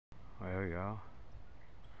Well, y'all,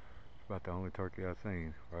 it's about the only turkey I've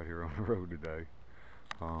seen right here on the road today.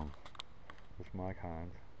 Um, it's Mike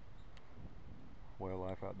Hines,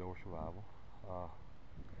 Wildlife Outdoor Survival. Uh,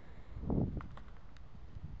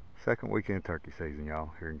 Second weekend turkey season,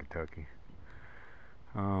 y'all, here in Kentucky.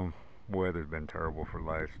 Um, Weather's been terrible for the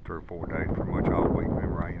last 3 or 4 days, pretty much all week. Been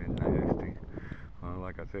raining, nasty.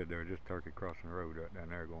 Like I said, there was just turkey crossing the road right down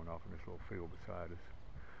there, going off in this little field beside us.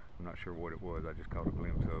 I'm not sure what it was. I just caught a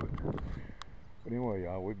glimpse of it. But anyway,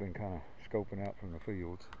 y'all, we've been kind of scoping out from the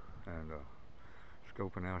fields and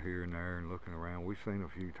scoping out here and there and looking around. We've seen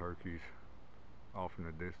a few turkeys off in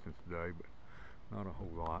the distance today, but not a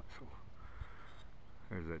whole lot. So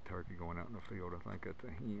there's that turkey going out in the field. I think that's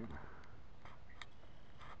a hen.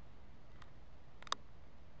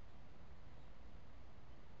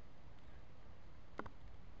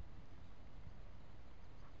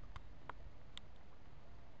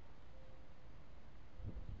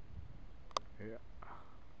 Yeah.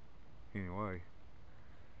 Anyway,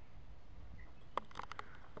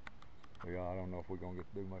 yeah, I don't know if we're gonna get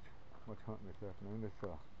to do much hunting this afternoon. It's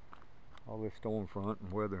all this storm front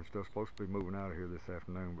and weather and stuff supposed to be moving out of here this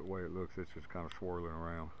afternoon, but the way it looks, it's just kind of swirling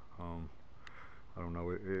around. I don't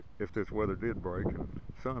know if this weather did break and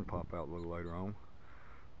sun pop out a little later on,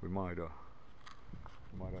 we might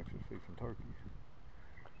actually see some turkeys.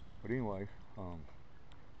 But anyway,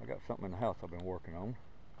 I got something in the house I've been working on,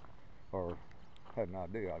 or had an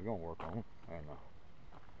idea I was gonna work on, and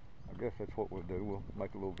I guess that's what we'll do. We'll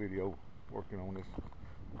make a little video working on this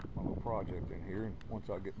my little project in here, and once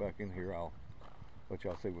I get back in here, I'll let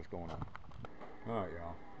y'all see what's going on. All right,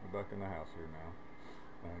 y'all, we're back in the house here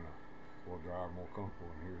now, and we'll drive more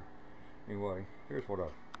comfortable in here. Anyway, here's what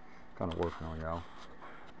I'm kind of working on, y'all.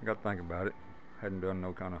 I got to think about it. Hadn't done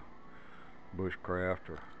no kind of bushcraft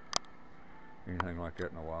or anything like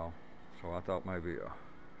that in a while, so I thought maybe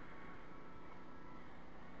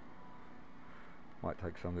might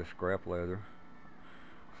take some of this scrap leather,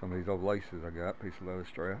 some of these old laces I got, piece of leather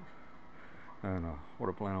strap, and what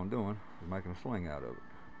I plan on doing is making a sling out of it.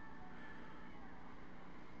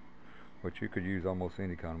 But you could use almost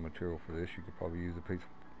any kind of material for this. You could probably use a piece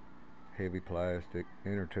of heavy plastic,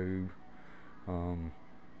 inner tube,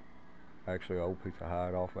 actually an old piece of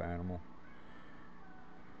hide off an animal.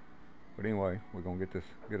 But anyway, we're gonna get us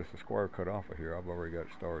a square cut off of here. I've already got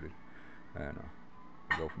it started, and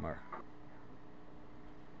we'll go from there.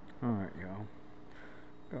 All right, y'all.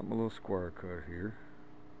 Got my little square cut here.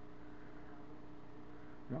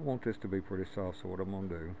 And I want this to be pretty soft, so what I'm gonna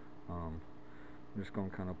do, I'm just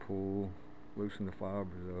gonna kind of loosen the fibers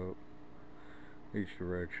up each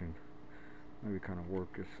direction. Maybe kind of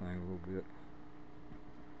work this thing a little bit.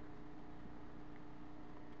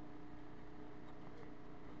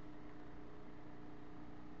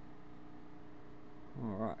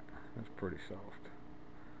 Alright, that's pretty soft.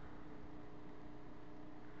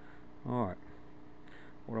 Alright,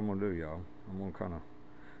 what I'm going to do, y'all, I'm going to kind of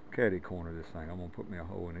caddy corner this thing. I'm going to put me a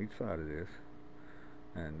hole in each side of this,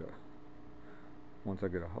 and once I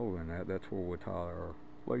get a hole in that, that's where we'll tie our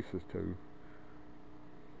laces to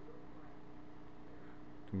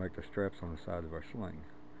make the straps on the side of our sling.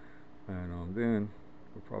 And then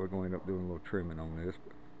we're probably going to end up doing a little trimming on this,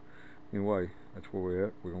 but anyway, that's where we're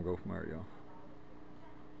at. We're going to go from there, y'all.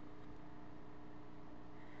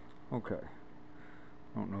 Okay,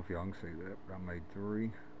 I don't know if y'all can see that, but I made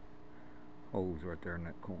 3 holes right there in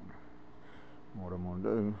that corner. What I'm going to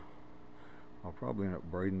do, I'll probably end up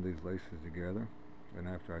braiding these laces together, and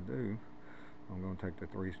after I do, I'm going to take the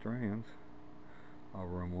 3 strands, I'll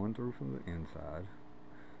run one through from the inside,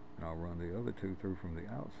 and I'll run the other 2 through from the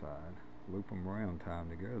outside, loop them around, tie them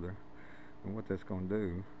together, and what that's going to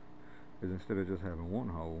do is instead of just having one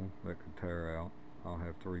hole that could tear out, I'll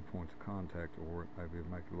have 3 points of contact, or maybe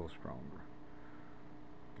it'll make it a little stronger.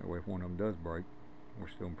 That way if one of them does break, we're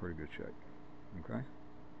still in pretty good shape. Okay?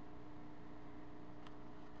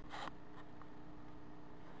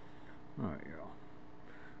 Alright, y'all.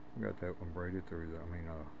 I got that one braided through there,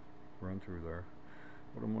 run through there.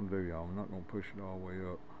 What I'm going to do, y'all, I'm not going to push it all the way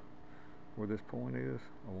up. Where this point is,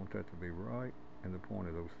 I want that to be right in the point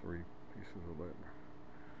of those 3 pieces of leather.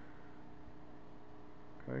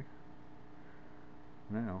 Okay?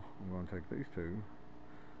 Now, I'm going to take these 2,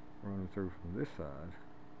 run them through from this side,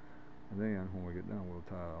 and then when we get done, we'll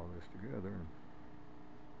tie all this together, and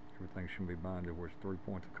everything should be binded where it's 3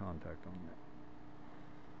 points of contact on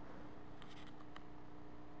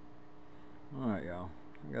that. Alright, y'all,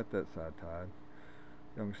 I got that side tied.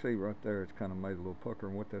 You can see right there it's kind of made a little pucker,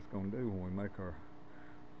 and what that's going to do when we make our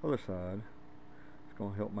other side, it's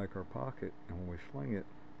going to help make our pocket, and when we sling it,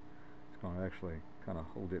 it's going to actually kind of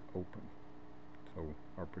hold it open so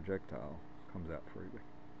our projectile comes out freely.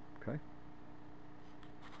 Okay?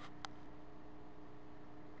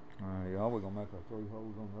 Alright y'all, we're going to make our 3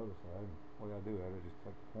 holes on the other side. The way I do that is just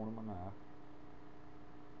take the point of my knife,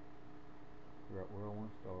 figure out where I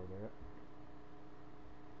want to start at,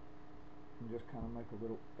 and just kind of make a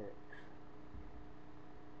little X.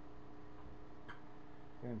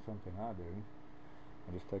 Then something I do,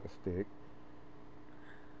 I just take a stick,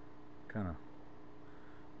 kind of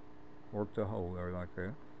work the hole there like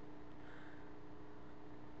that.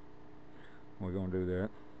 We're going to do that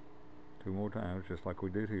 2 more times, just like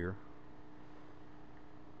we did here.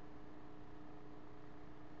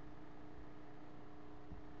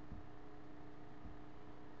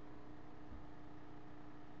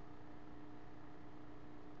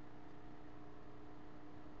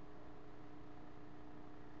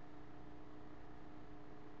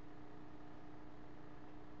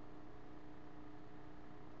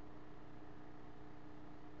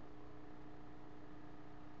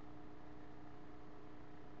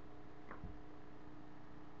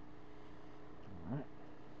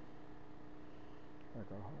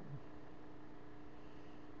 Take our hole.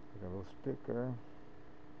 Take a little stick there.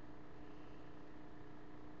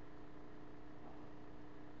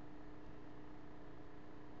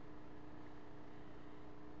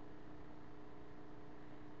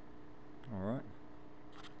 Alright.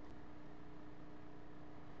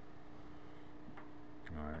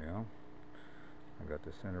 Alright, y'all. I got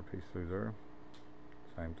the center piece through there.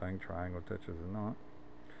 Same thing, triangle touches the knot.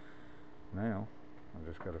 Now, I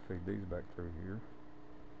just got to feed these back through here.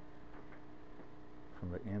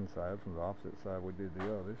 From the inside, from the opposite side we did the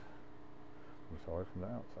others. I'm sorry, from the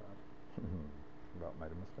outside. About made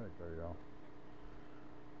a mistake there, y'all.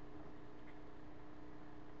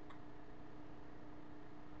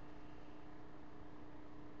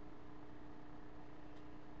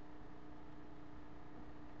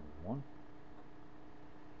 One.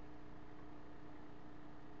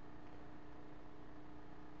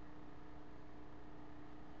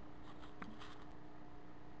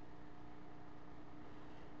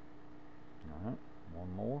 Alright,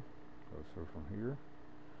 one more. Goes through from here.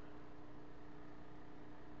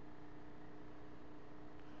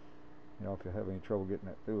 Y'all, if you have any trouble getting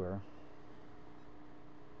that through there,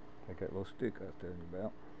 take that little stick I was telling you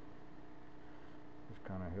about. Just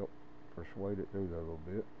kind of help persuade it through there a little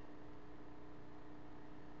bit.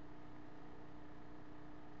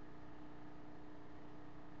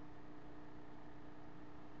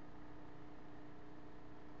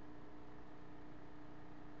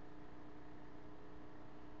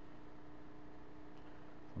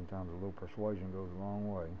 Sometimes a little persuasion goes a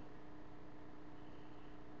long way.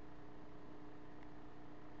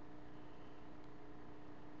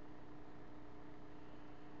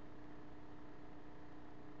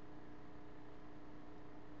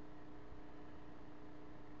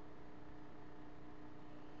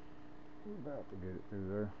 We're about to get it through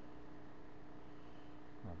there,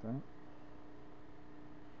 I think.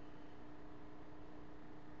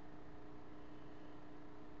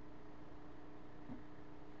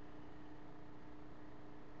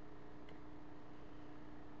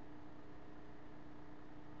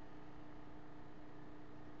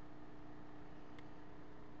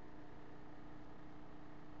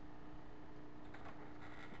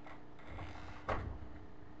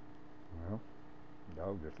 Well,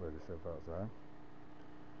 dog just let itself outside.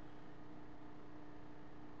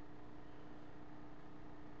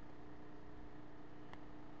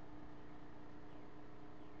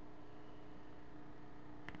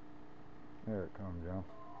 There it comes, y'all.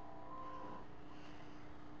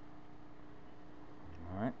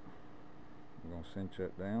 Alright, I'm going to cinch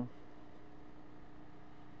that down.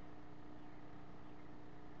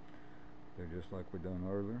 Do just like we done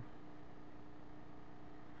earlier.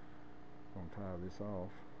 I'm going to tie this off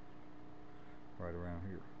right around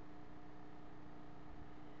here.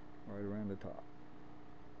 Right around the top.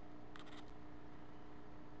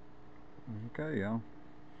 Okay, y'all.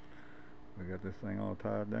 We got this thing all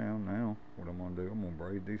tied down now. What I'm going to do, I'm going to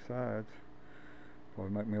braid these sides.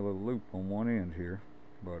 Probably make me a little loop on one end here.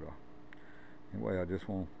 But anyway, I just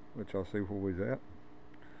want to let y'all see where we're at.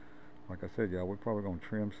 Like I said, y'all, we're probably going to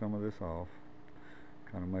trim some of this off.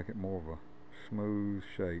 Kind of make it more of a smooth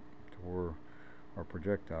shape to where our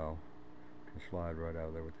projectile can slide right out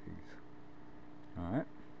of there with ease. Alright.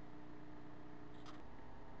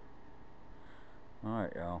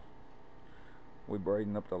 Alright, y'all. We're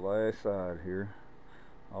braiding up the last side here.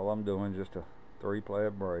 All I'm doing is just a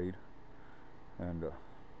 3-plait braid. And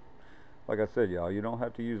like I said, y'all, you don't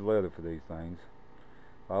have to use leather for these things.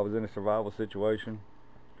 If I was in a survival situation,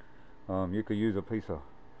 you could use a piece of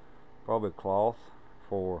probably cloth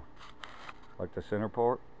for like the center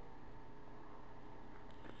part.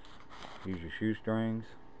 Use your shoestrings.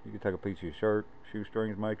 You can take a piece of your shirt,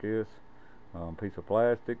 shoestrings make this. Piece of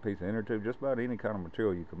plastic, piece of inner tube, just about any kind of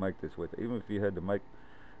material you can make this with, even if you had to make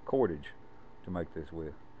cordage to make this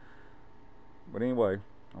with. But anyway,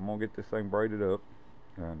 I'm gonna get this thing braided up,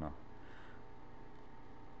 and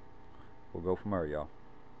we'll go from there, y'all.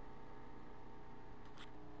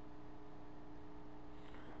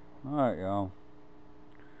 Alright, y'all.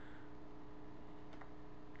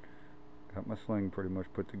 Got my sling pretty much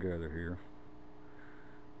put together here.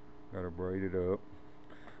 Got her braided up.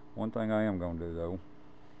 One thing I am going to do though,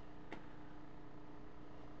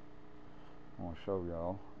 I want to show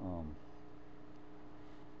y'all.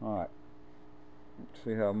 Alright,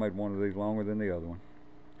 see how I made one of these longer than the other one.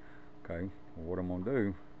 Okay, well, what I'm going to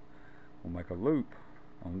do, I'll make a loop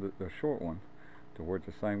on the short one to where it's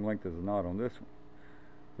the same length as the knot on this one.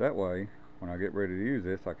 That way, when I get ready to use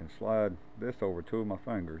this, I can slide this over two of my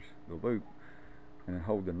fingers, the loop, and then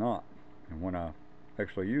hold the knot. And when I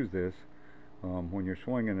actually use this, when you're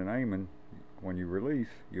swinging and aiming, when you release,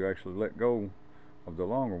 you actually let go of the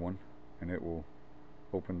longer one, and it will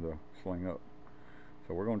open the sling up.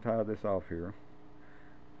 So we're going to tie this off here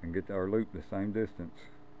and get our loop the same distance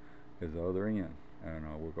as the other end, and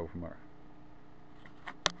we'll go from there.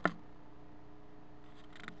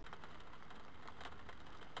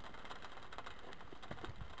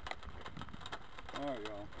 Alright,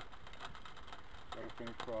 y'all, got a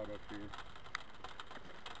finished product here.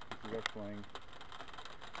 This is our sling,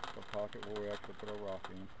 a pocket where we actually put our rock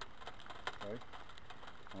in. Okay,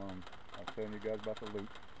 I was telling you guys about the loop.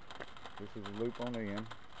 This is a loop on the end.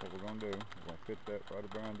 What we're going to do, we're going to fit that right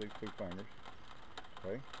around these two fingers.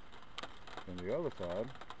 Okay, then the other side,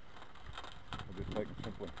 we'll just take and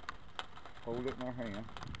simply hold it in our hand,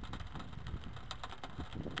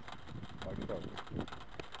 like so.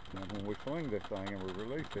 And when we swing this thing and we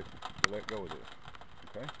release it, we let go of this.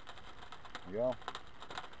 Okay, y'all,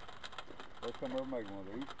 first time I ever made one of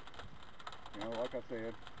these. You know, like I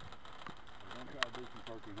said, I'm going to try to do some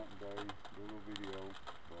turkey hunting today, do a little video,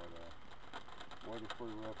 but weather's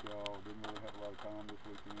pretty rough, y'all. Didn't really have a lot of time this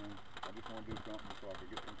weekend. I just want to do something so I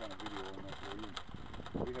could get some kind of video on that for you.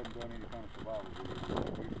 We haven't done any kind of survival video.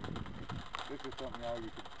 This is something, y'all,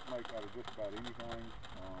 you could make out of just about anything,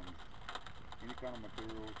 any kind of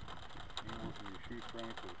materials, anywhere from your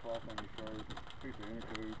shoestrings to the cloth on your shirt, piece of inner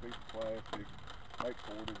tube, piece of plastic, make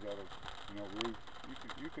cordage out of, you know, roof.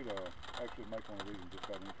 You could actually make one of these in just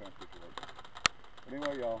about any kind of situation. But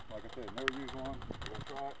anyway, y'all, like I said, never used one. We're going to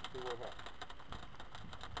try it and see what happens.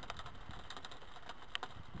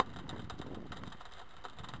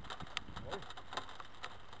 Hey,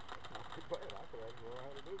 not too bad. I could actually learn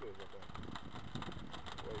how to do this, I think.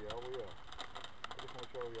 Well, y'all, I just want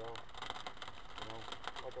to show y'all, you know,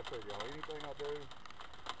 like I said, y'all, anything I do,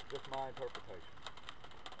 just my interpretation.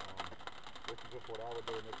 This is just what I would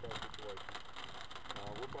do in this kind of situation.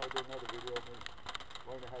 We'll probably do another video of me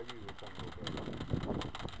learning how to use this thing a little bit.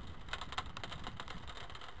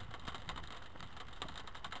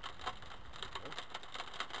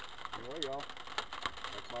 Anyway, y'all,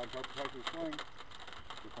 that's my interpretation of the swing.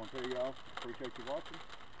 Just want to tell y'all, appreciate you watching.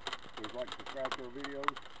 Please like and subscribe to our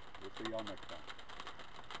videos. We'll see y'all next time.